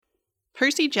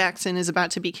Percy Jackson is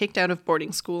about to be kicked out of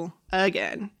boarding school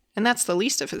again, and that's the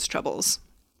least of his troubles.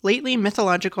 Lately,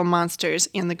 mythological monsters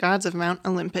and the gods of Mount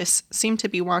Olympus seem to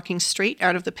be walking straight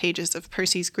out of the pages of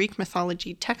Percy's Greek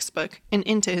mythology textbook and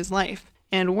into his life.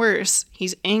 And worse,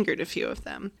 he's angered a few of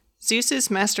them.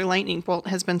 Zeus's Master Lightning Bolt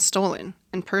has been stolen,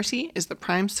 and Percy is the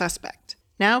prime suspect.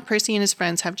 Now, Percy and his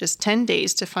friends have just 10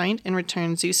 days to find and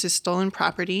return Zeus's stolen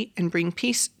property and bring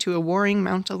peace to a warring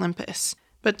Mount Olympus.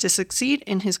 But to succeed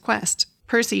in his quest,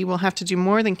 Percy will have to do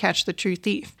more than catch the true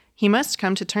thief. He must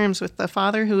come to terms with the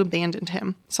father who abandoned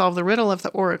him, solve the riddle of the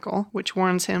oracle, which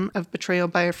warns him of betrayal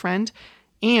by a friend,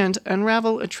 and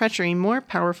unravel a treachery more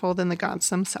powerful than the gods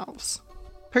themselves.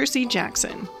 Percy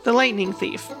Jackson, The Lightning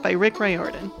Thief by Rick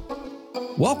Riordan.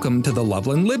 Welcome to the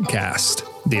Loveland Libcast,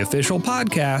 the official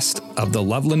podcast of the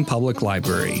Loveland Public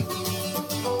Library.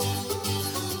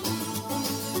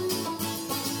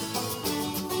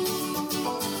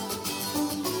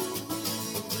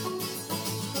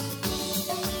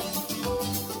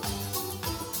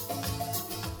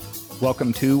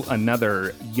 Welcome to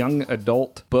another young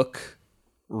adult book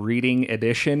reading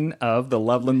edition of the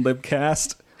Loveland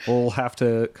Libcast. We'll have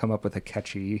to come up with a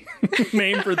catchy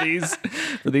name for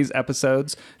these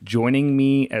episodes. Joining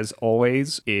me, as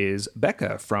always, is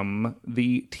Becca from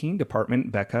the teen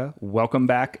department. Becca, welcome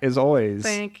back, as always.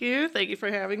 Thank you. Thank you for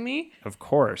having me. Of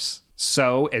course.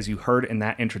 So, as you heard in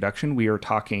that introduction, we are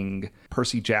talking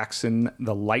Percy Jackson,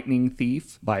 The Lightning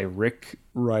Thief by Rick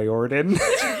Riordan.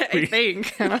 I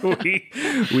think.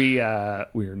 we are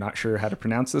not sure how to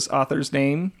pronounce this author's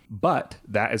name, but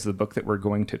that is the book that we're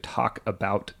going to talk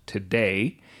about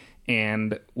today.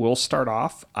 And we'll start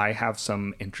off. I have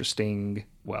some interesting,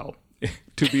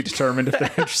 to be determined if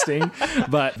they're interesting,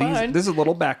 but this is a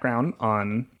little background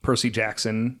on Percy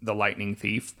Jackson, The Lightning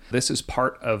Thief. This is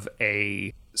part of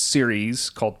a series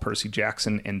called Percy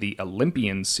Jackson and the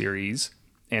Olympians series,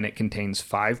 and it contains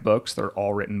 5 books. They're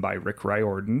all written by Rick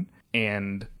Riordan,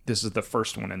 and this is the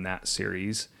first one in that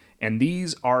series. And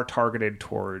these are targeted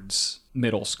towards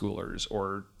middle schoolers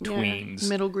or tweens.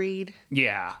 Middle grade.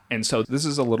 Yeah, and so this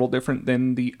is a little different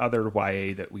than the other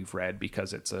YA that we've read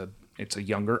because it's a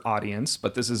younger audience,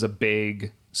 but this is a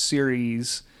big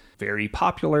series, very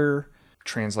popular,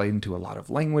 translated into a lot of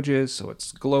languages, so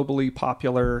it's globally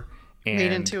popular. And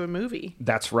made into a movie.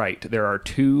 That's right. There are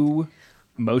 2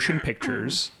 motion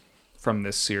pictures from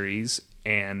this series,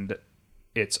 and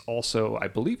it's also, I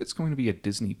believe it's going to be a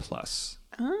Disney Plus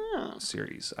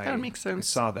series. That would make sense.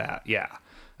 I saw that. Yeah.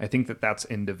 I think that's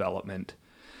in development.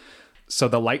 So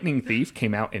The Lightning Thief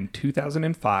came out in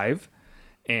 2005.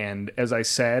 And as I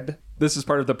said, this is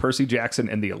part of the Percy Jackson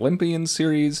and the Olympians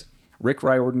series. Rick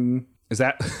Riordan, is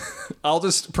that? I'll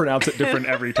just pronounce it different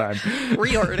every time.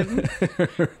 Riordan.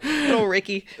 Little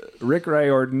Ricky. Rick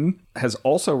Riordan has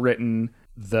also written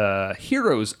The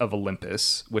Heroes of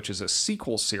Olympus, which is a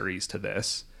sequel series to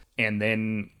this. And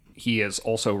then he has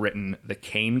also written The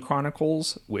Kane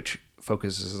Chronicles, which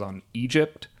focuses on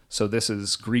Egypt. So this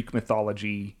is Greek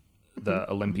mythology, the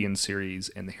Olympian series,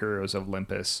 and The Heroes of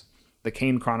Olympus. The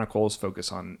Kane Chronicles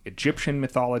focus on Egyptian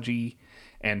mythology.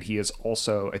 And he is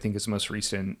also, I think his most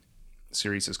recent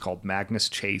series is called Magnus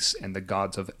Chase and the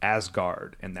Gods of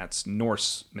Asgard, and that's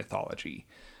Norse mythology.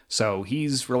 So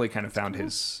he's really kind of found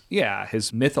his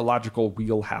mythological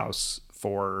wheelhouse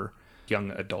for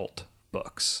young adult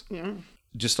books. Yeah.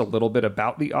 Just a little bit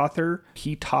about the author.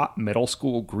 He taught middle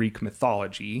school Greek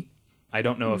mythology. I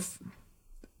don't know if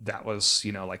that was,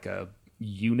 like a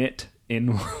unit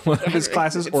in one of his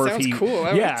classes, or if he cool.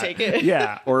 I would take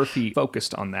it. Or if he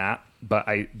focused on that. But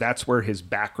that's where his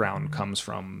background comes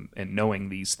from and knowing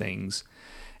these things.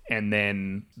 And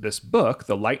then this book,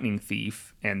 The Lightning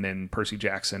Thief, and then Percy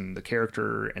Jackson, the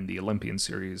character, and the Olympian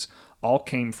series all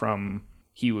came from,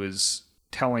 he was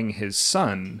telling his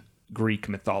son Greek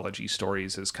mythology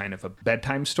stories as kind of a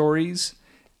bedtime stories.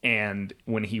 And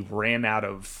when he ran out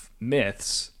of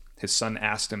myths, his son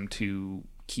asked him to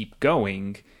keep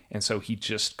going. And so he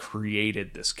just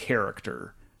created this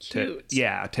character to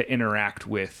interact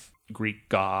with Greek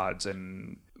gods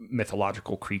and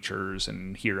mythological creatures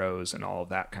and heroes and all of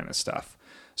that kind of stuff.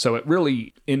 So it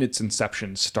really, in its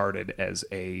inception, started as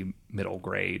a middle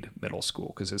school,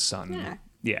 because his son...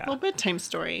 Yeah. Little bedtime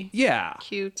story. Yeah.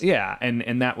 Cute. Yeah.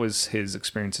 And that was his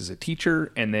experience as a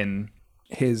teacher. And then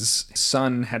his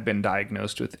son had been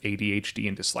diagnosed with ADHD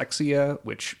and dyslexia,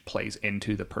 which plays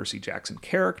into the Percy Jackson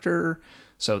character.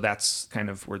 So that's kind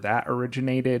of where that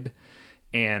originated.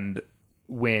 And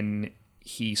when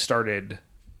he started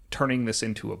turning this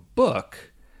into a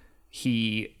book,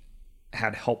 he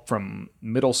had help from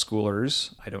middle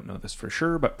schoolers. I don't know this for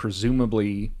sure, but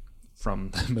presumably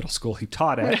from the middle school he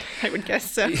taught at. I would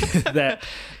guess so. That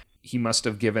he must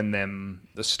have given them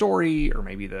the story or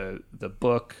maybe the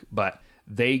book, but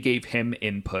they gave him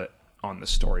input on the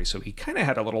story. So he kind of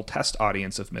had a little test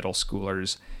audience of middle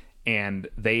schoolers, and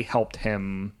they helped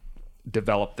him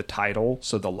develop the title.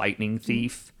 So The Lightning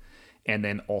Thief, and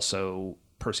then also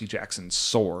Percy Jackson's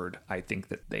sword. I think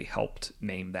that they helped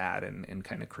name that and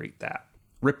kind of create that.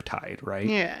 Riptide, right?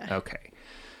 Yeah. Okay.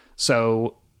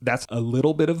 So that's a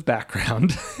little bit of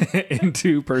background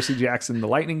into Percy Jackson, the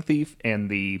Lightning Thief, and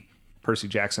the Percy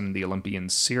Jackson, the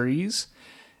Olympians series.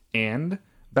 And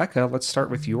Becca, let's start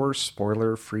with your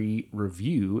spoiler-free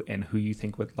review and who you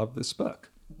think would love this book.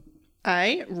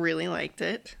 I really liked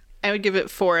it. I would give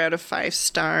it 4 out of 5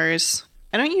 stars.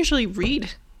 I don't usually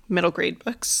read middle grade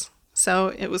books, so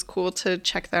it was cool to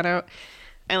check that out.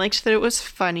 I liked that it was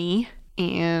funny,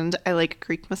 and I like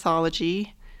Greek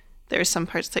mythology. There are some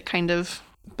parts that kind of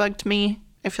bugged me.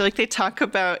 I feel like they talk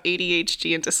about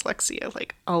ADHD and dyslexia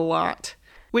like a lot,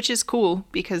 which is cool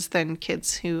because then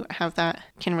kids who have that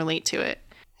can relate to it.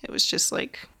 It was just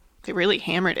like they really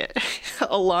hammered it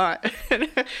a lot.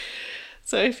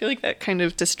 So I feel like that kind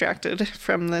of distracted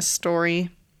from this story.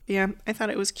 Yeah, I thought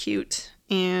it was cute,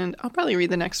 and I'll probably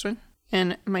read the next one.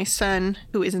 And my son,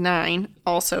 who is 9,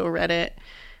 also read it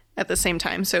at the same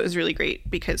time, so it was really great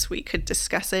because we could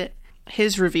discuss it.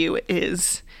 His review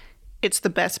is, "It's the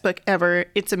best book ever.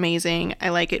 It's amazing. I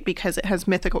like it because it has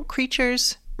mythical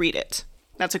creatures. Read it."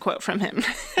 That's a quote from him.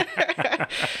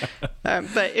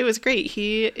 But it was great.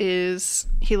 He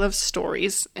loves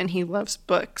stories and he loves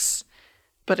books,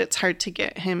 but it's hard to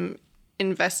get him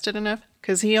invested enough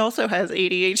because he also has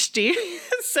ADHD,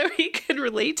 so he could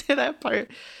relate to that part.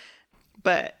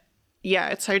 But yeah,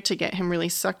 it's hard to get him really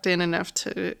sucked in enough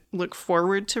to look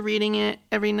forward to reading it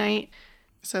every night.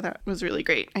 So that was really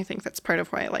great. I think that's part of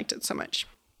why I liked it so much.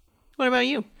 What about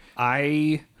you?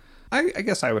 I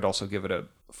guess I would also give it a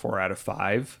 4 out of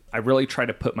 5. I really try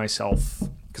to put myself,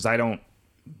 because I don't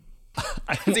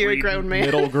You're a grown man.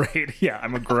 Middle grade. Yeah,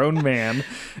 I'm a grown man,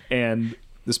 and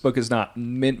this book is not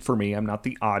meant for me. I'm not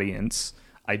the audience.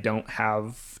 I don't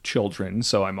have children,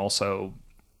 so I'm also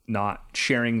not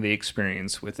sharing the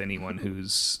experience with anyone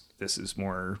who's this is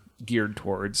more geared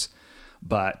towards.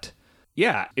 But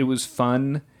yeah, it was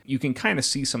fun. You can kind of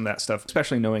see some of that stuff,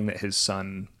 especially knowing that his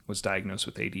son was diagnosed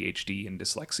with ADHD and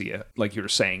dyslexia. Like you were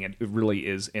saying, it really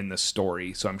is in the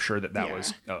story. So I'm sure that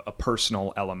was a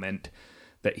personal element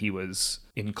that he was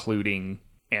including.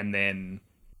 And then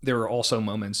there are also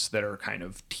moments that are kind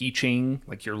of teaching,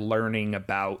 like you're learning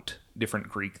about different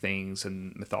Greek things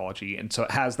and mythology. And so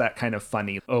it has that kind of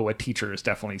funny, a teacher is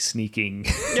definitely sneaking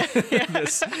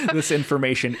this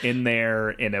information in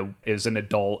there. As an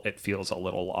adult, it feels a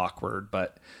little awkward,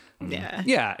 but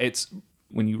it's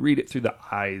when you read it through the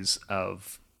eyes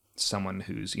of someone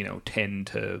who's, 10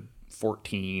 to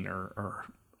 14 or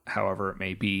however it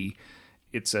may be,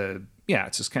 it's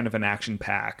just kind of an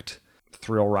action-packed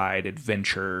thrill ride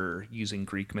adventure using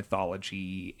Greek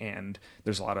mythology, and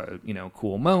there's a lot of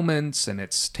cool moments, and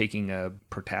it's taking a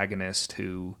protagonist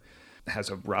who has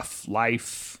a rough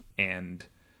life and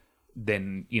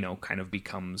then kind of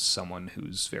becomes someone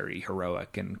who's very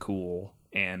heroic and cool.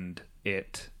 And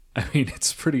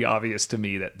it's pretty obvious to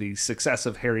me that the success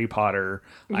of Harry Potter,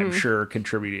 I'm sure,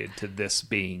 contributed to this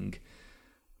being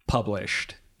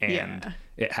published. And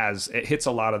it hits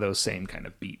a lot of those same kind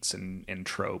of beats and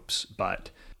tropes,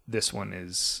 but this one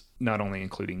is not only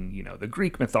including, the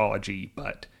Greek mythology,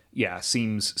 but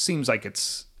seems like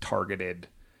it's targeted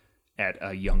at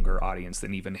a younger audience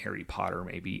than even Harry Potter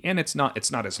maybe. And it's not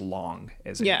as long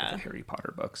as any of the Harry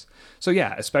Potter books. So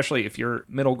especially if you're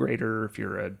middle grader, if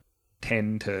you're a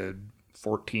 10 to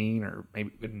 14 or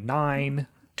maybe 9.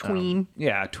 Tween.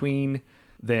 Tween,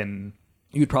 then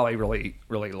you'd probably really,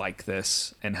 really like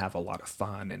this and have a lot of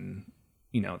fun. And,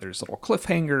 there's little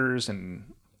cliffhangers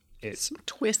and some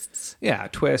twists. Yeah,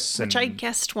 twists. Which I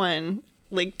guessed one,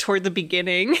 like, toward the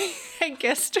beginning. I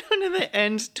guessed one of the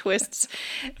end twists.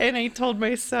 And I told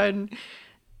my son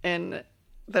and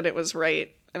that it was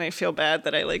right. And I feel bad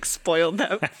that I, spoiled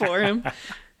that for him.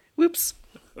 Whoops.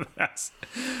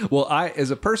 Well,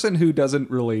 as a person who doesn't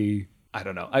really... I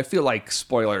don't know. I feel like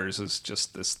spoilers is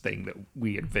just this thing that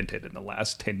we invented in the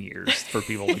last 10 years for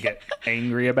people to get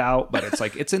angry about. But it's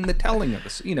like, it's in the telling of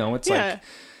this. It's like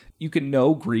you can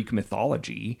know Greek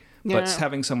mythology, but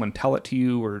having someone tell it to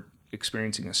you or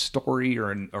experiencing a story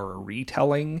or a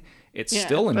retelling, it's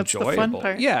still enjoyable. That's the fun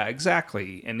part. Yeah,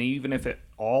 exactly. And even if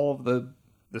all of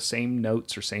the same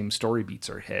notes or same story beats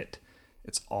are hit,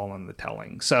 it's all in the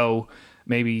telling. So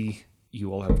maybe you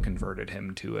will have converted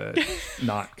him to a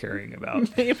not caring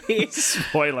about Maybe.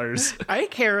 spoilers. I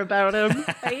care about him.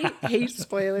 I hate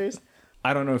spoilers.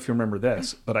 I don't know if you remember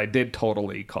this, but I did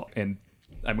totally call, and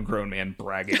I'm a grown man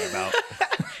bragging about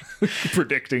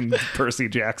predicting Percy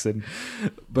Jackson,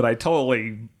 but I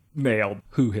totally nailed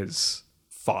who his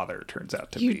father turns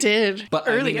out to be. You did, but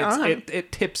early on.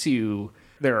 It tips you.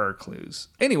 There are clues.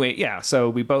 Anyway, yeah, so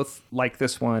we both like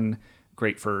this one.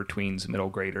 Great for tweens, middle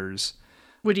graders.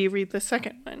 Would you read the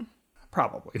second one?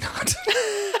 Probably not.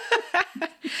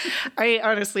 I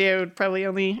would probably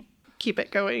only keep it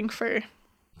going for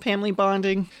family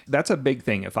bonding. That's a big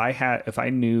thing. If I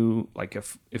knew, like,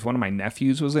 if one of my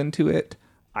nephews was into it,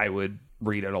 I would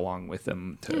read it along with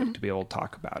them to be able to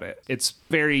talk about it. It's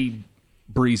very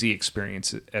breezy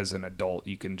experience as an adult.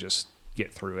 You can just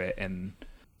get through it, and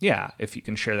yeah, if you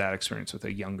can share that experience with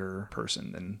a younger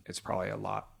person, then it's probably a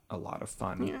lot of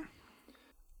fun. Yeah.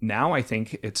 Now I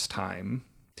think it's time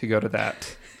to go to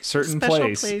that certain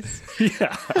Special place.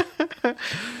 Yeah.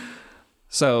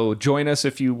 So join us,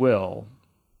 if you will,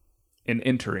 in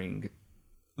entering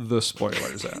the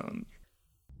spoiler zone.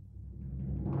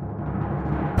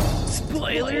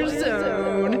 Spoiler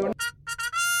zone.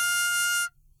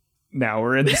 Now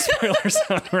we're in the spoiler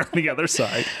zone. We're on the other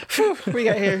side. We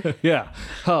got here. Yeah.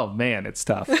 Oh man, it's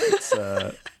tough.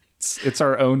 It's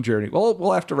our own journey. Well,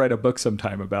 we'll have to write a book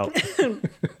sometime about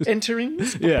Entering the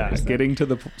spoiler zone. getting to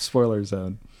the spoiler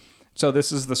zone. So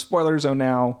this is the spoiler zone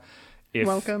now.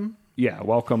 Welcome. Yeah,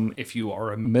 welcome. If you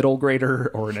are a middle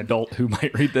grader or an adult who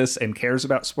might read this and cares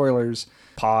about spoilers,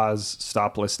 pause,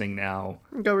 stop listening now.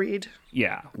 Go read.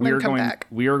 Yeah, we are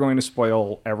going to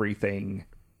spoil everything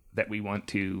that we want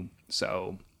to.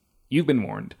 So you've been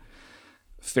warned.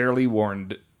 Fairly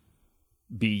warned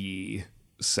be ye,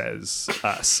 says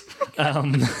us.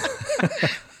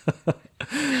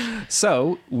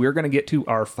 So we're going to get to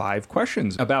our 5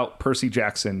 questions about Percy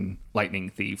Jackson, Lightning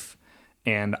Thief.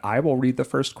 And I will read the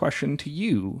first question to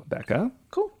you, Becca.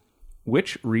 Cool.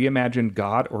 Which reimagined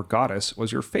god or goddess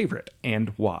was your favorite, and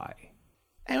why?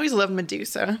 I always love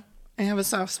Medusa. I have a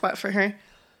soft spot for her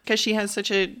because she has such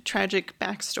a tragic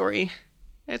backstory.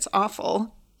 It's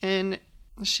awful, and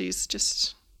she's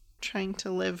just trying to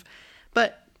live.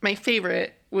 But my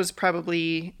favorite was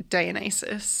probably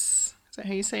Dionysus. Is that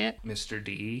how you say it? Mr.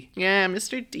 D. Yeah,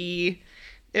 Mr. D.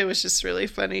 It was just really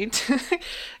funny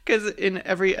because in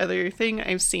every other thing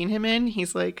I've seen him in,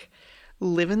 he's like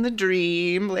living the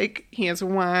dream. Like he has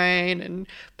wine and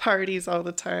parties all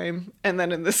the time. And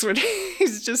then in this one,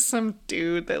 he's just some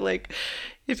dude that, like,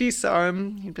 if you saw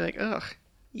him, you'd be like, oh,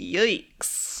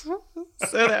 yikes.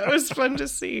 So that was fun to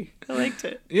see. I liked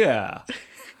it. Yeah.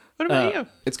 What about you?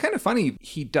 It's kind of funny.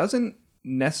 He doesn't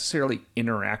necessarily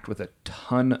interact with a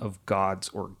ton of gods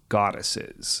or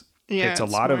goddesses. Yeah, it's a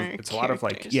lot of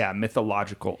like, yeah,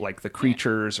 mythological, like the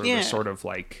creatures or the sort of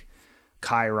like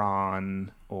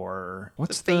Chiron or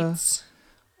what's has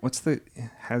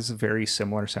a very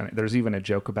similar sound. There's even a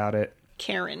joke about it.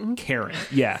 Karen.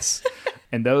 Yes.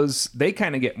 And those, they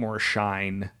kind of get more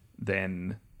shine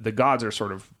than the gods are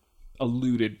sort of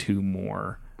alluded to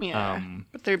more. Yeah.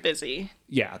 But they're busy.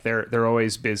 Yeah. They're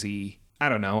always busy. I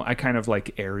don't know. I kind of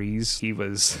like Ares. He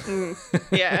was,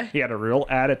 yeah. He had a real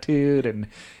attitude and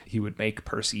he would make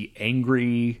Percy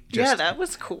angry. Yeah, that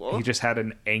was cool. He just had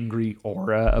an angry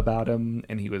aura about him,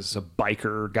 and he was a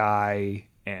biker guy,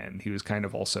 and he was kind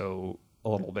of also a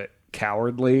little bit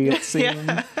cowardly, it seemed.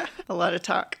 Yeah. A lot of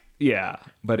talk. Yeah,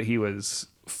 but he was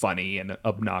funny and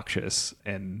obnoxious,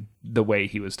 and the way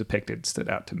he was depicted stood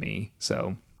out to me.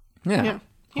 So, yeah.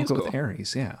 I'll go with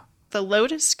Ares, yeah. The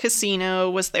Lotus Casino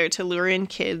was there to lure in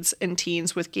kids and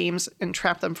teens with games and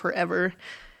trap them forever.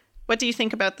 What do you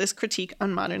think about this critique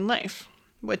on modern life?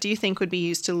 What do you think would be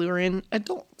used to lure in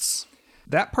adults?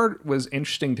 That part was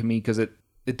interesting to me because it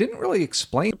didn't really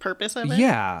explain the purpose of it.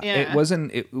 Yeah, it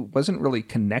wasn't really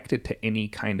connected to any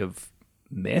kind of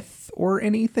myth or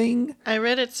anything. I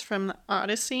read it's from the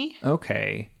Odyssey.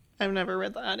 Okay. I've never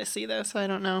read the Odyssey though, so I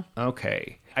don't know.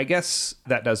 Okay. I guess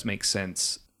that does make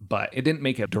sense. But it didn't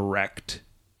make a direct,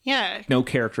 no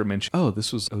character mention, oh,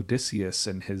 this was Odysseus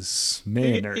and his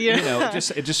men, or, it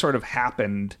just sort of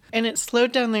happened. And it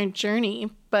slowed down their journey,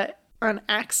 but on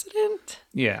accident?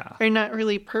 Yeah. Or not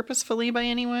really purposefully by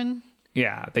anyone?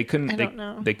 Yeah, they couldn't, I don't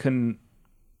know. They couldn't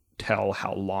tell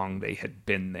how long they had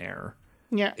been there.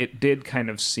 Yeah. It did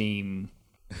kind of seem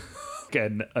like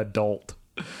an adult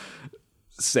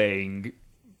saying,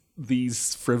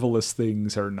 these frivolous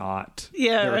things are not,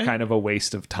 they're kind of a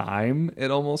waste of time, it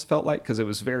almost felt like, because it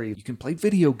was very, you can play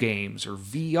video games or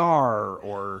VR,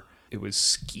 or it was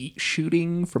skeet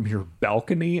shooting from your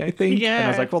balcony, I think. Yeah. And I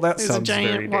was like, well, that sounds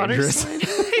very dangerous.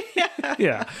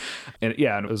 Yeah. And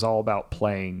it was all about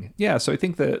playing. Yeah, so I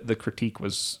think the critique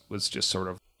was just sort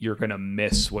of, you're going to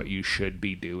miss what you should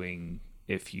be doing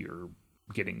if you're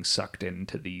getting sucked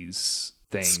into these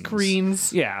things.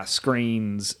 Screens. Yeah,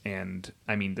 screens. And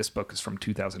I mean, this book is from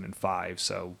 2005,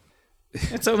 so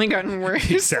it's only gotten worse.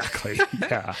 Exactly.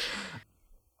 Yeah.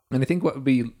 And I think what would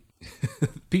be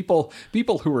people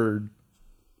who were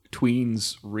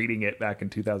tweens reading it back in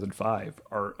 2005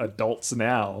 are adults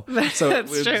now. So it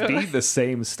would be the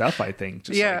same stuff, I think.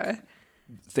 Just like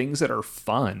things that are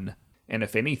fun. And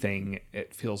if anything,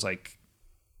 it feels like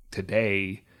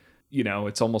today,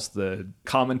 it's almost the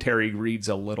commentary reads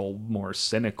a little more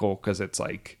cynical because it's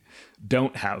like,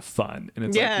 don't have fun. And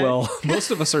it's like, well,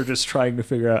 most of us are just trying to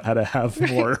figure out how to have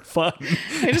more fun.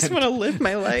 I just want to live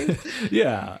my life.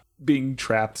 Yeah. Being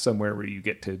trapped somewhere where you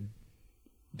get to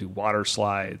do water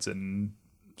slides and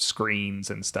screens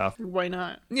and stuff. Why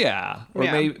not? Yeah. Or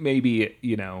maybe,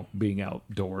 being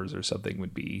outdoors or something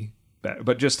would be better.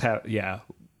 But just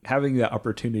having the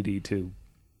opportunity to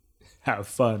have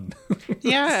fun.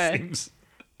 Yeah.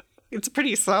 It's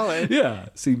pretty solid. Yeah,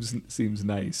 seems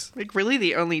nice. Like, really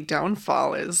the only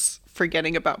downfall is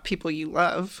forgetting about people you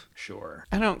love. Sure.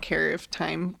 I don't care if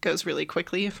time goes really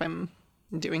quickly if I'm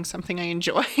doing something I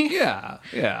enjoy. Yeah.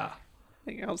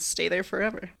 Like, I'll stay there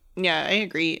forever. Yeah, I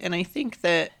agree. And I think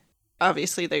that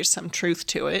obviously there's some truth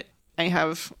to it. I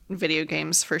have video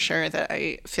games for sure that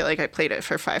I feel like I played it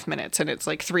for 5 minutes and it's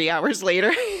like 3 hours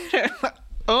later.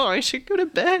 Oh, I should go to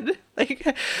bed. Like,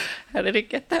 how did it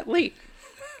get that late?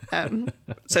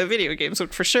 So video games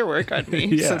would for sure work on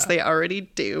me since they already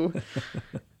do.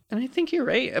 And I think you're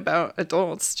right about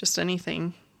adults, just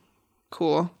anything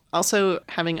cool. Also,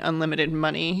 having unlimited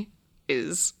money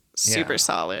is super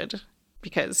solid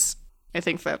because I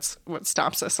think that's what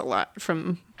stops us a lot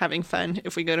from having fun.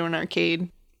 If we go to an arcade,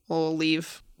 we'll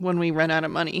leave when we run out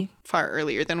of money far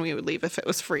earlier than we would leave if it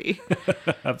was free.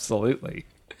 Absolutely.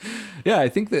 Yeah, I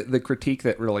think that the critique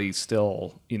that really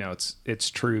still, it's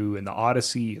true in the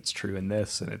Odyssey, it's true in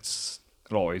this, and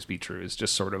it'll always be true, is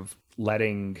just sort of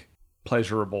letting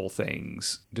pleasurable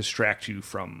things distract you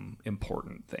from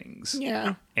important things.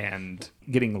 Yeah. And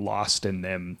getting lost in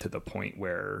them to the point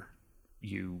where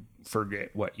you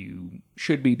forget what you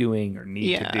should be doing or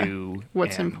need to do.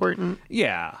 What's important.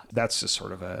 Yeah. That's just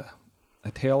sort of a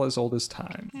tale as old as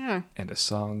time. Yeah. And a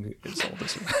song as old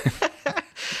as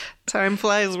Time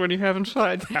flies when you're having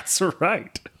fun. That's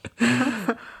right.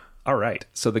 All right.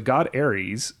 So the god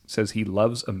Ares says he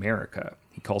loves America.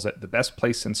 He calls it the best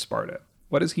place in Sparta.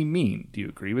 What does he mean? Do you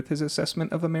agree with his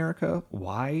assessment of America?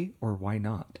 Why or why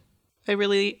not? I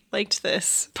really liked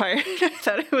this part. I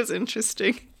thought it was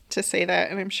interesting to say that,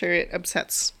 and I'm sure it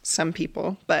upsets some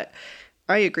people, but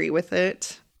I agree with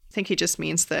it. I think he just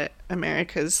means that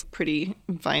America's pretty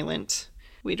violent.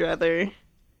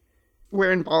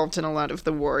 We're involved in a lot of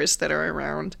the wars that are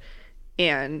around,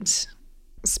 and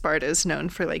Sparta's known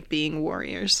for like being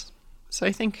warriors. So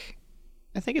I think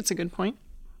it's a good point.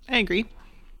 I agree.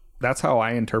 That's how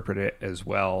I interpret it as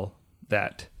well,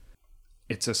 that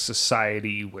it's a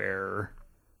society where,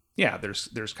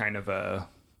 there's kind of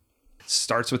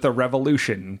starts with a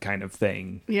revolution kind of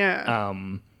thing. Yeah.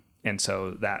 And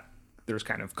so that there's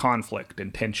kind of conflict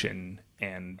and tension,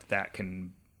 and that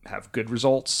can have good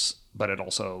results, but it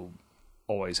also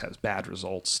always has bad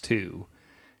results too.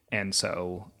 And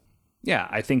so,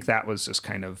 I think that was just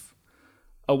kind of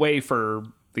a way for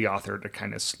the author to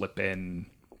kind of slip in,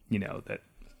 that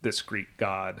this Greek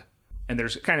god, and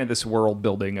there's kind of this world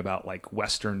building about like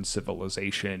Western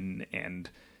civilization, and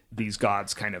these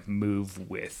gods kind of move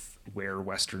with where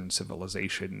Western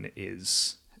civilization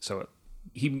is. So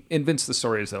he invents the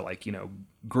stories that like,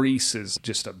 Greece is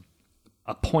just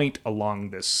a point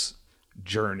along this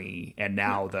journey, and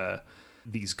now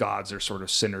these gods are sort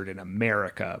of centered in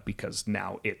America because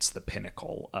now it's the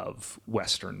pinnacle of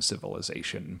Western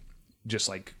civilization, just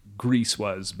like Greece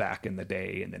was back in the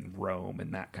day, and then Rome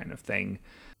and that kind of thing.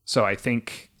 So I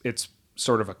think it's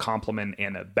sort of a compliment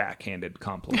and a backhanded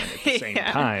compliment at the same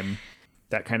time.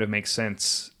 That kind of makes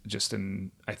sense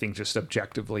I think just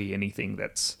objectively anything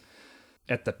that's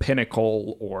at the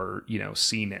pinnacle or,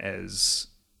 seen as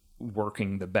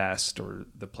working the best, or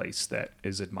the place that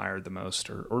is admired the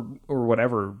most, or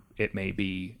whatever it may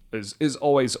be, is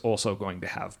always also going to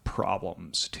have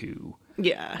problems too.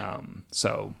 Yeah.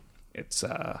 So it's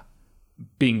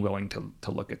being willing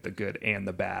to look at the good and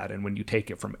the bad. And when you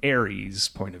take it from Ares'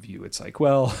 point of view, it's like,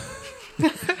 well,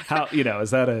 how,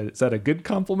 is that a good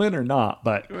compliment or not?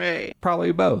 But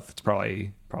probably both. It's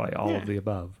probably all of the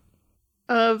above.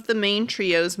 Of the main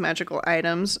trio's magical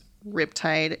items,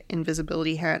 Riptide,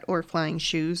 Invisibility Hat, or Flying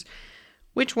Shoes,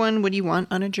 which one would you want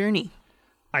on a journey?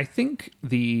 I think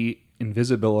the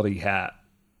invisibility hat,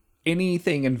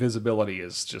 anything invisibility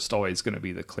is just always going to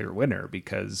be the clear winner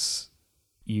because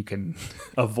you can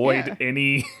avoid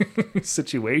any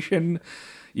situation.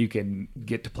 You can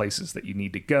get to places that you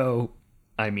need to go.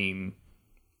 I mean,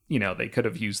 they could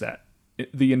have used that.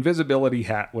 The invisibility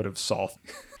hat would have solved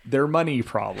their money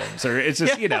problems, or it's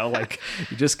just, like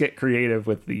you just get creative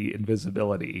with the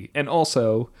invisibility. And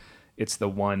also it's the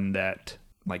one that,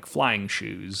 like flying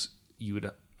shoes,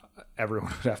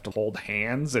 everyone would have to hold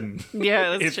hands, and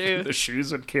that's true. The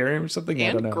shoes would carry him or something.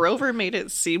 I don't know. Grover made it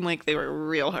seem like they were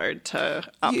real hard to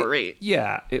operate.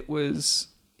 Yeah,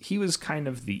 he was kind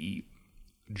of the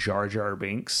Jar Jar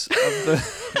Binks of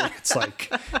the it's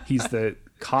like he's the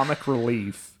comic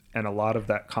relief, and a lot of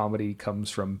that comedy comes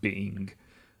from being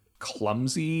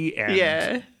clumsy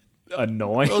and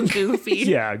annoying. A little goofy.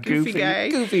 Yeah, goofy guy.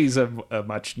 Goofy's a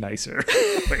much nicer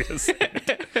way to say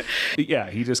it. Yeah,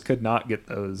 he just could not get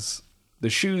the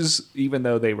shoes, even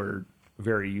though they were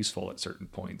very useful at certain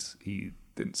points. He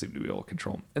didn't seem to be able to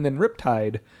control them. And then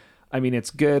Riptide, I mean,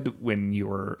 it's good when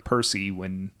you're Percy,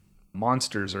 when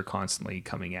monsters are constantly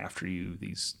coming after you,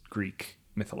 these Greek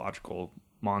mythological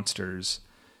monsters,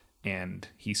 and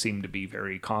he seemed to be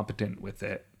very competent with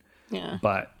it. Yeah.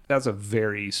 But that's a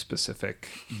very specific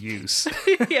use.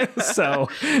 So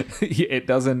it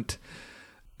doesn't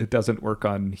work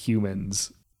on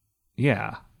humans.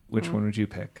 Yeah. Which one would you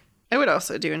pick? I would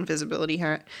also do invisibility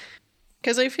hat,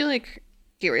 because I feel like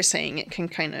you were saying it can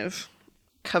kind of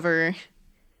cover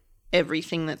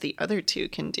everything that the other two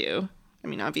can do. I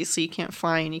mean, obviously you can't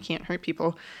fly and you can't hurt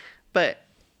people, but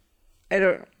I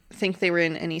don't think they were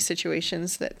in any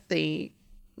situations that they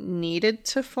needed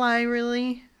to fly,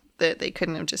 really, that they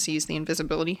couldn't have just used the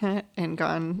invisibility hat and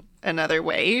gone another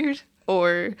way.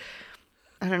 Or,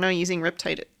 I don't know, using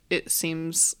Riptide, it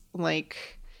seems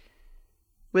like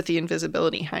with the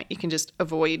invisibility hat, you can just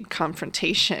avoid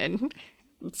confrontation.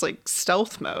 It's like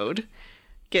stealth mode.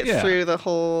 Get through the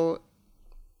whole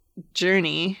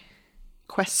journey.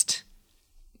 Quest.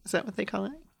 Is that what they call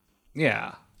it?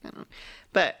 Yeah. I don't know.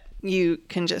 But you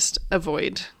can just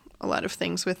avoid a lot of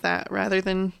things with that rather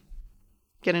than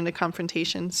get into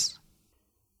confrontations.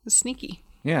 It's sneaky.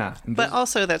 Yeah. But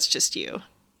also, that's just you.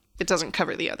 It doesn't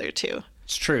cover the other two.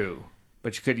 It's true.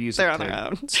 But you could use They're it on their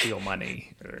own. to steal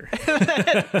money or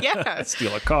Yeah.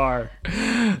 steal a car,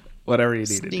 whatever you need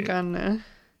to do. Sneak on.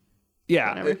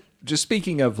 Yeah. Just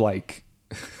speaking of like,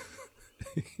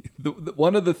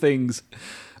 one of the things,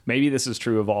 maybe this is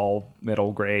true of all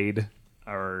middle grade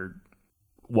or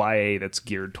YA that's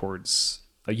geared towards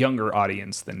a younger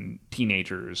audience than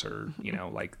teenagers, or,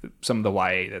 like some of the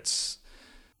YA that's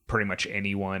pretty much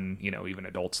anyone, even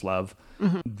adults love.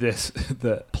 Mm-hmm.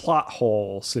 The plot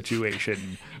hole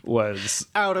situation was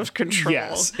out of control.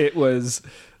 Yes, it was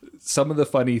some of the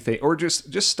funny thing, or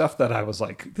just stuff that I was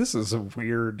like, this is a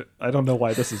weird, I don't know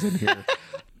why this is in here.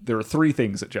 There were three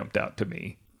things that jumped out to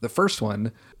me. The first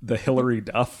one, the Hillary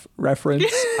Duff reference,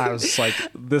 I was like,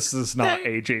 this is not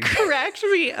aging. Cracked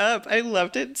me up. I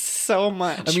loved it so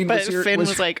much. I mean, but Finn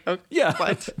was like, oh, yeah,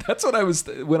 what? That's what I was,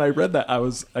 when I read that,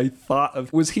 I thought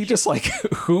of, was he just like,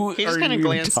 who he just kind of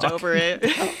glanced over it.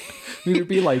 I mean, it'd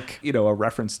be like, a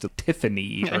reference to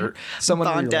Tiffany or someone.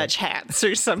 Von Dutch hats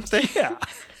or something. Yeah.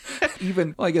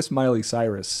 Even, I guess Miley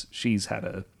Cyrus, she's had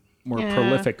a more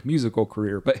prolific musical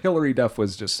career, but Hillary Duff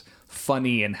was just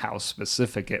funny in how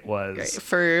specific it was. Great.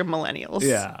 For millennials.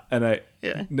 Yeah. And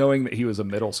knowing that he was a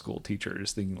middle school teacher,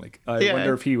 just thinking like, I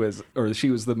wonder if he was, or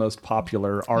she was the most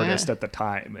popular artist at the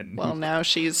time. And well, now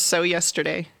she's so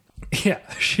yesterday. Yeah.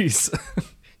 She's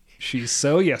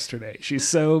so yesterday. She's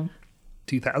so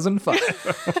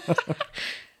 2005.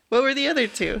 What were the other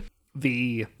two?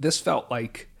 This felt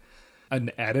like an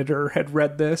editor had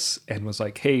read this and was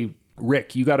like, hey,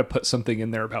 Rick, you got to put something in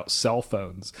there about cell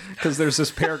phones, because there's this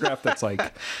paragraph that's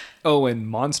like, oh, and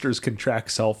monsters can track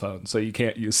cell phones, so you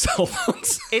can't use cell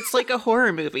phones. It's like a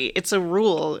horror movie. It's a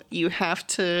rule. You have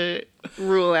to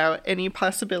rule out any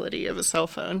possibility of a cell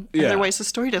phone. Yeah. Otherwise, the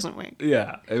story doesn't work.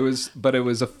 Yeah, it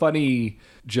was a funny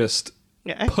just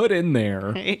put in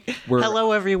there. Right.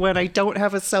 Hello, everyone. I don't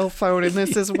have a cell phone, and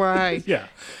this is why. Yeah,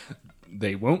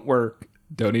 they won't work.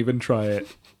 Don't even try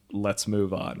it. Let's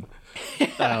move on.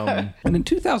 And in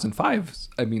 2005,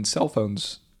 I mean, cell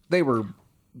phones, they were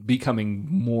becoming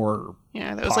more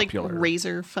that was popular. Like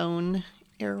razor phone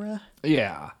era.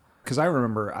 Yeah, because I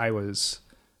remember I was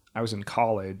in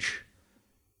college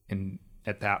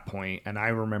at that point, and I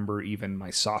remember even my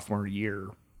sophomore year,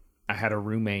 I had a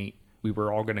roommate. We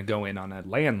were all going to go in on a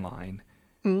landline,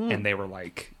 and they were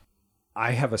like,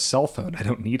 I have a cell phone. I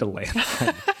don't need a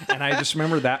landline. And I just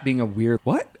remember that being a weird,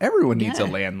 what? Everyone needs a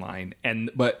landline.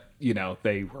 But, you know,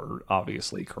 they were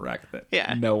obviously correct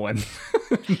that no one's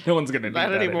going to need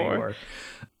that anymore.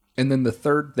 And then the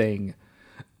third thing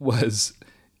was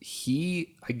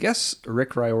I guess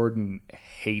Rick Riordan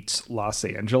hates Los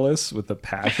Angeles with a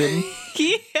passion.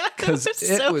 Because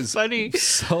it was funny.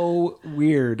 So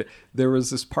weird. There was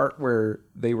this part where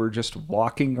they were just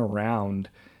walking around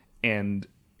and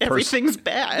everything's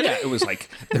bad. Yeah, it was like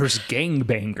there's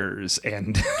gangbangers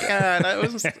and yeah, that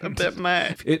was a bit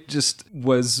much. It just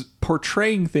was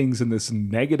portraying things in this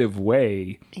negative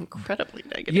way. Incredibly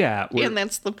negative. Yeah. And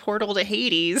that's the portal to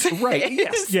Hades. Right.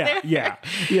 Yes. Yeah.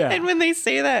 And when they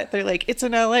say that, they're like, it's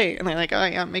in LA. And they're like, oh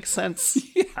yeah, it makes sense.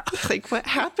 Yeah. Like, what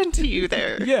happened to you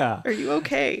there? Yeah. Are you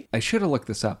okay? I should have looked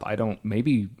this up.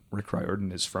 Maybe Rick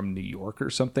Riordan is from New York or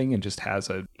something and just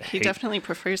has He definitely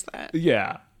prefers that.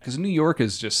 Yeah. Because New York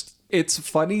is just, it's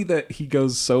funny that he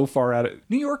goes so far out of,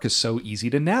 New York is so easy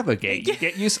to navigate. You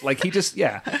get used, like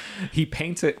he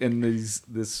paints it in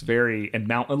this very, and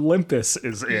Mount Olympus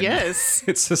is in. Yes.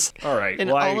 It's just, all right.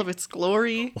 In all of its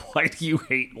glory. Why do you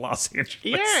hate Los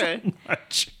Angeles so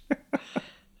much?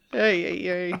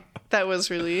 That was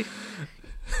really,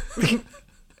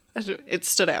 it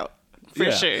stood out. For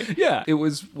sure. Yeah. It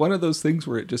was one of those things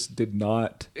where it just did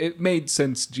not... It made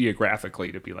sense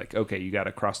geographically to be like, okay, you got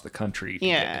to cross the country to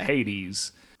get to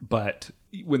Hades. But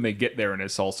when they get there and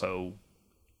it's also...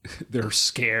 They're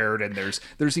scared and there's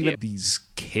even these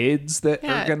kids that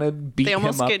are going to beat him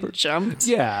up. They almost get jumped.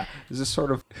 Yeah. There's this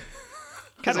sort of...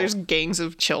 Because there's gangs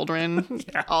of children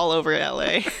all over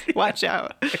LA. Watch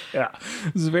out. Yeah.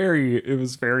 It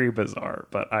was very bizarre.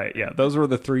 But those were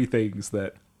the three things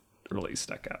that really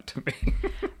stuck out to me.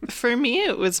 For me,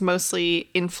 it was mostly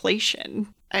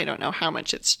inflation. I don't know how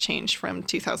much it's changed from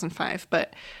 2005,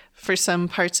 but for some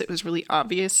parts it was really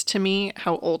obvious to me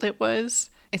how old it was.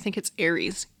 I think it's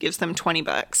Ares gives them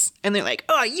 $20 and they're like,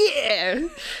 oh yeah,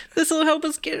 this will help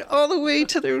us get all the way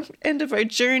to the end of our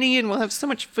journey and we'll have so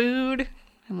much food.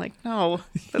 I'm like, no,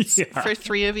 that's for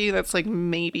three of you, that's like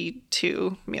maybe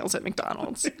 2 meals at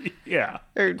McDonald's. Yeah.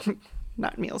 Or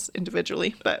not meals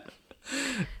individually, but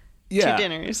 2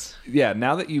 dinners. Yeah,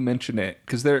 now that you mention it,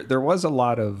 because there was a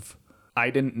lot of, I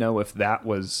didn't know if that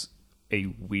was a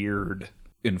weird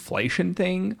inflation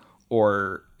thing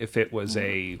or if it was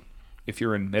if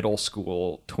you're in middle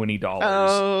school,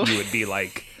 $20, you would be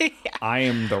like, I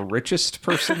am the richest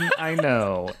person I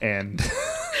know. And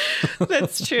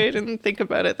that's true. I didn't think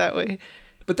about it that way.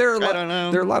 But there are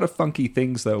a lot of funky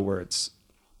things though, where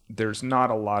there's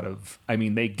not a lot of, I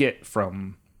mean, they get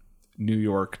from New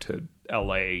York to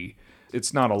LA.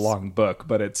 It's not a long book,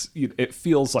 but it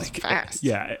feels like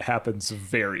it happens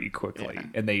very quickly. Yeah.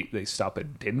 And they stop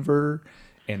at Denver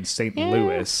and St.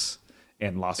 Louis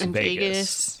and Las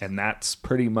Vegas. And that's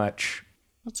pretty much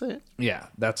that's it. Yeah,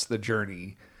 that's the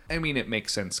journey. I mean, it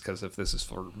makes sense because if this is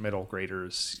for middle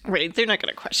graders, right? They're not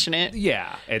going to question it.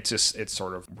 Yeah, it's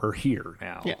sort of we're here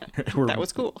now. Yeah, that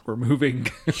was cool. We're moving.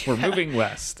 We're moving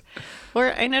west.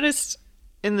 Or I noticed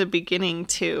in the beginning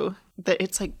too that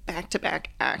it's like back-to-back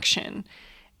action,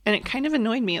 and it kind of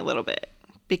annoyed me a little bit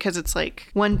because it's like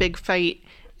one big fight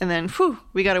and then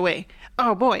we got away.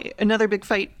 Oh boy, another big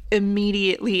fight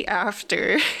immediately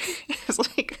after. It's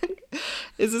like,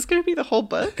 is this going to be the whole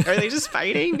book? Are they just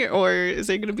fighting, or is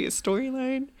there going to be a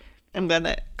storyline? I'm glad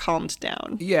that calmed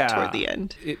down toward the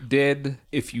end. It did.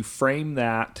 If you frame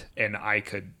that, and I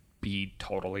could be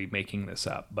totally making this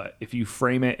up, but if you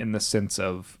frame it in the sense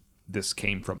of this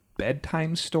came from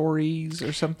bedtime stories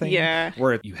or something,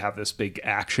 where you have this big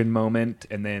action moment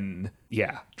and then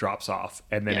drops off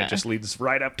and then it just leads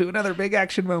right up to another big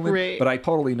action moment. Right. But I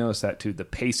totally noticed that too. The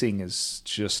pacing is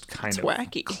just kind of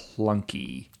wacky,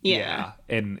 clunky.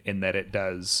 And that it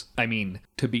does, I mean,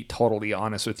 to be totally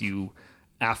honest with you,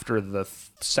 after the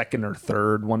second or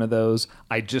third one of those,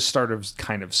 I just started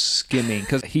kind of skimming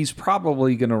because he's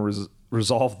probably going to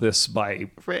resolve this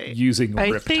by using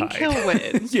Riptide. I think he'll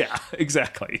win. Yeah,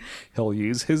 exactly. He'll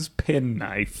use his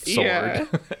penknife sword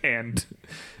and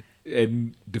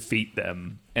defeat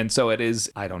them. And so it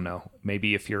is, I don't know,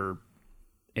 maybe if you're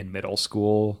in middle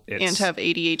school and have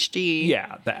ADHD.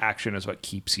 Yeah, the action is what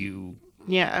keeps you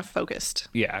focused.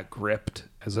 Yeah, gripped.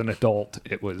 As an adult,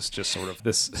 it was just sort of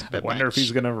this, I wonder if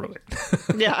he's going to really...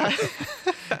 Yeah.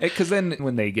 Because then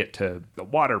when they get to the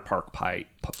water park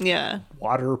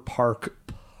water park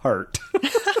part,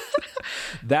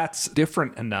 that's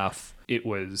different enough. It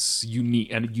was a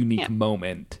unique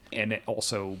moment. And it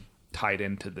also tied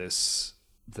into this,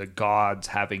 the gods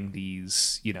having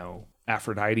these,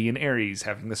 Aphrodite and Ares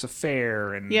having this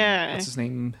affair. And what's his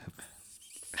name?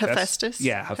 Hephaestus.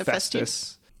 Yeah,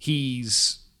 Hephaestus.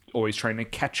 He's always trying to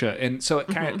catch a, and so it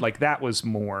kind of like that was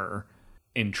more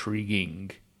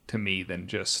intriguing to me than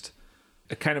just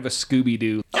a kind of a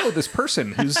Scooby-Doo. Oh, this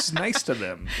person who's nice to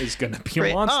them is going to be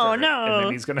a monster. Oh, no. And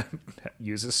then he's going to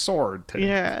use his sword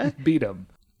to beat him.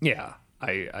 Yeah,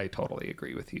 I totally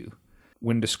agree with you.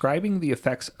 When describing the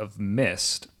effects of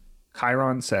mist,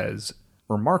 Chiron says,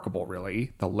 remarkable,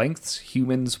 really, the lengths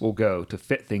humans will go to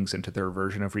fit things into their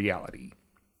version of reality.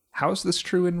 How is this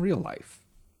true in real life?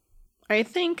 I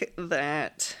think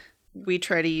that we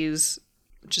try to use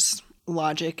just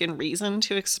logic and reason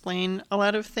to explain a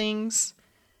lot of things.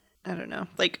 I don't know.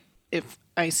 Like, if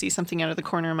I see something out of the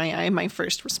corner of my eye, my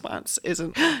first response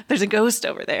isn't, there's a ghost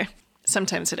over there.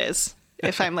 Sometimes it is,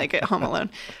 if I'm like at home alone.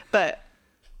 But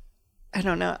I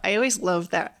don't know. I always love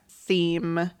that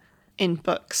theme in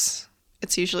books.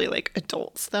 It's usually like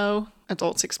adults, though.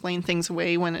 Adults explain things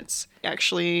away when it's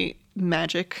actually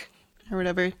magic or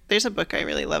whatever. There's a book I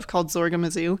really love called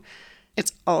Zorgamazoo.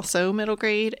 It's also middle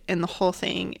grade, and the whole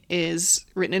thing is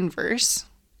written in verse.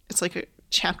 It's like a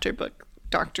chapter book,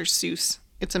 Dr. Seuss.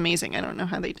 It's amazing. I don't know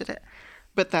how they did it.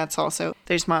 But that's also,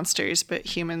 there's monsters, but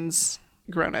humans,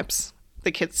 grown-ups,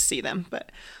 the kids see them,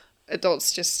 but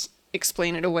adults just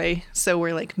explain it away. So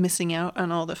we're like missing out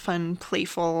on all the fun,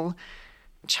 playful,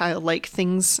 childlike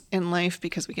things in life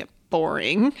because we get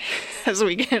boring as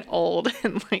we get old,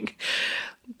 and like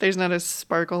there's not a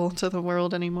sparkle to the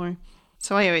world anymore.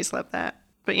 So I always love that.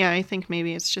 But yeah, I think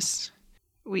maybe it's just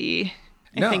I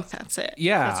think that's it.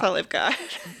 Yeah. That's all I've got.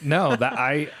 No,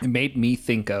 it made me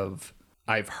think of,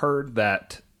 I've heard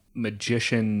that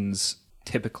magicians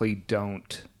typically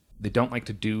don't like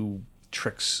to do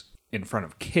tricks in front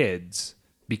of kids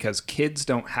because kids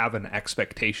don't have an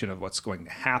expectation of what's going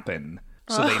to happen.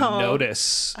 So they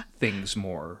notice things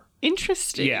more.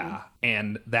 Interesting. Yeah.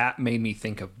 And that made me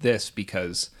think of this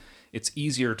because it's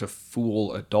easier to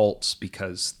fool adults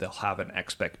because they'll have an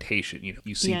expectation. You know,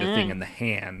 you see the thing in the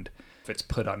hand. If it's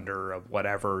put under of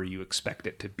whatever you expect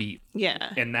it to be.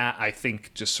 Yeah. And that, I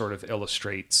think, just sort of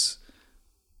illustrates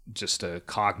just a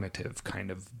cognitive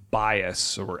kind of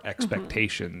bias or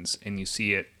expectations. And you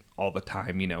see it all the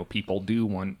time. You know, people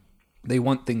they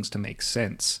want things to make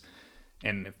sense.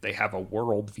 And if they have a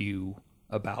worldview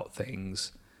about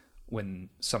things, when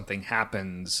something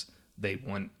happens, they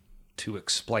want to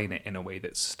explain it in a way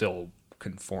that still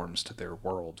conforms to their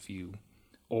worldview.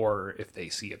 Or if they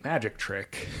see a magic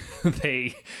trick,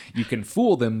 you can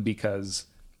fool them because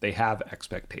they have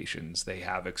expectations, they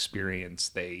have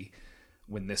experience,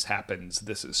 when this happens,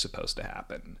 this is supposed to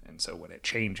happen. And so when it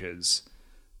changes,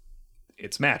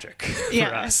 it's magic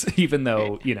for us, even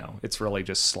though, you know, it's really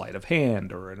just sleight of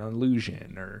hand or an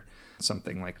illusion or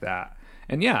something like that.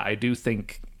 And yeah, I do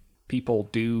think people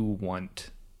do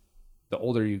want, the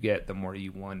older you get, the more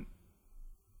you want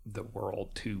the world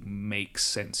to make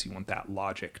sense. You want that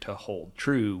logic to hold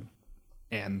true.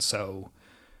 And so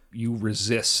you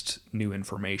resist new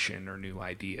information or new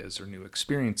ideas or new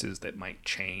experiences that might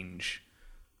change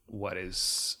what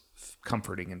is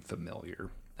comforting and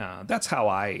familiar. That's how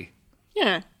I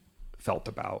felt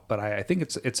about, but I think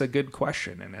it's a good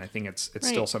question, and I think it's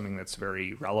still something that's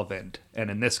very relevant.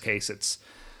 And in this case,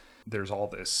 there's all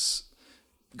this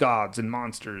gods and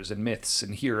monsters and myths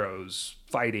and heroes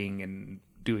fighting and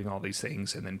doing all these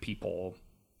things, and then people,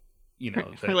 you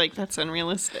know, are like, that's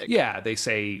unrealistic. Yeah, they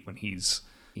say when he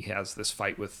has this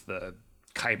fight with the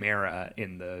Chimera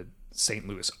in the St.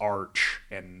 Louis Arch,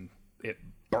 and it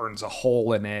burns a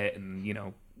hole in it, and, you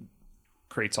know,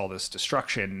 creates all this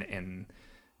destruction, and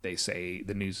they say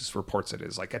the news reports it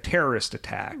as like a terrorist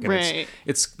attack, and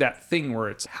it's that thing where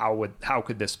it's how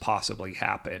could this possibly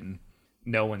happen?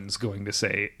 No one's going to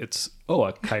say it's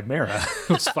a chimera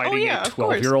who's fighting a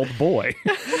 12-year-old boy.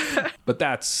 But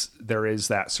there is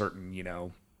that certain, you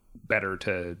know, better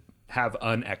to have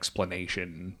an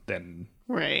explanation than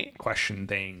question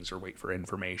things or wait for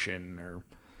information or.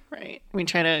 Right. We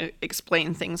try to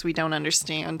explain things we don't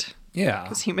understand. Yeah.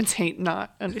 Because humans hate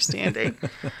not understanding.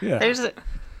 Yeah.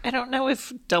 I don't know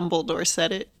if Dumbledore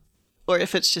said it or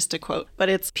if it's just a quote, but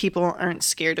it's people aren't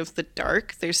scared of the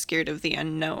dark. They're scared of the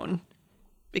unknown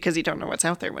because you don't know what's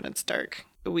out there when it's dark.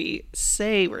 We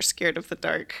say we're scared of the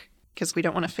dark because we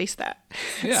don't want to face that.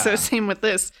 Yeah. So same with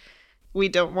this. We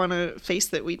don't want to face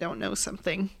that we don't know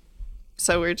something.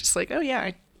 So we're just like, oh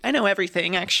yeah, I know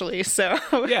everything, actually, so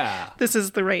this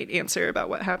is the right answer about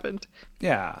what happened.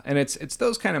 Yeah, and it's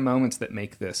those kind of moments that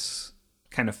make this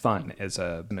kind of fun as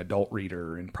an adult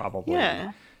reader, and probably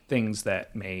things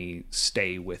that may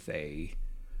stay with a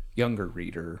younger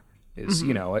reader is,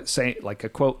 you know, say like a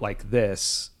quote like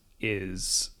this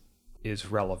is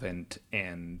relevant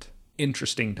and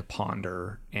interesting to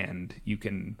ponder, and you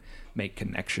can make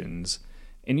connections.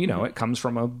 And, you know, it comes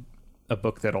from a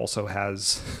book that also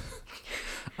has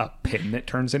a pin that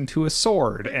turns into a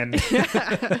sword and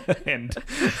and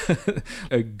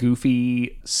a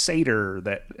goofy satyr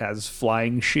that has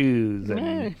flying shoes.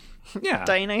 And yeah.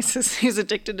 Dionysus, who's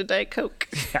addicted to Diet Coke.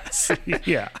 Yes.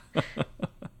 Yeah.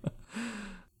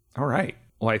 All right.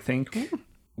 Well, I think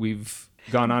we've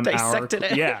gone on Dissected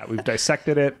it. Yeah, we've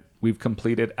dissected it. We've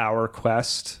completed our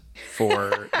quest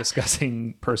for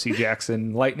discussing Percy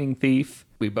Jackson Lightning Thief.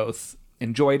 We both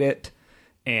enjoyed it,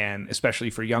 and especially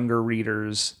for younger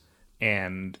readers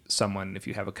and someone, if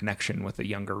you have a connection with a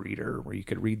younger reader where you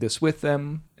could read this with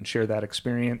them and share that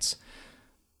experience.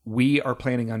 We are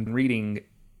planning on reading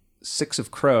Six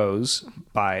of Crows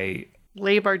by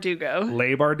Leigh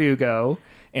Bardugo.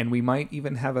 And we might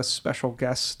even have a special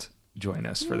guest join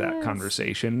us for that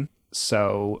conversation.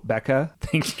 So, Becca,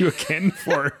 thank you again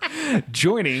for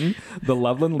joining the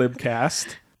Loveland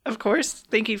Libcast. Of course.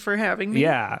 Thank you for having me.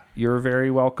 Yeah, you're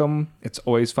very welcome. It's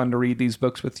always fun to read these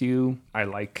books with you. I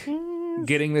like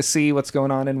getting to see what's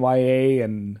going on in YA,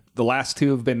 and the last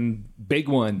two have been big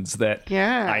ones that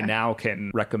I now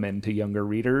can recommend to younger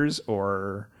readers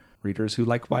or readers who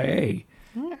like YA.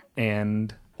 Yeah.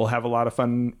 And we'll have a lot of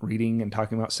fun reading and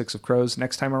talking about Six of Crows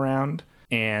next time around.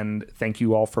 And thank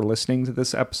you all for listening to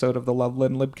this episode of the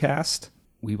Loveland Libcast.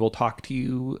 We will talk to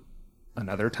you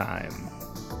another time.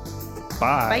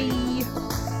 Bye. Bye.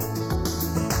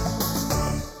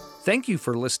 Thank you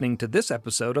for listening to this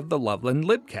episode of the Loveland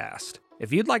Libcast.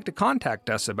 If you'd like to contact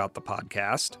us about the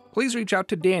podcast, please reach out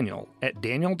to Daniel at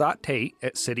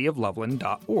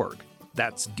daniel.tate@cityofloveland.org.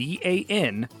 That's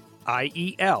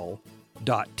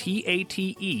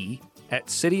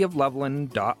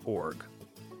DANIEL.TATE@cityofloveland.org.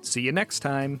 See you next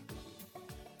time.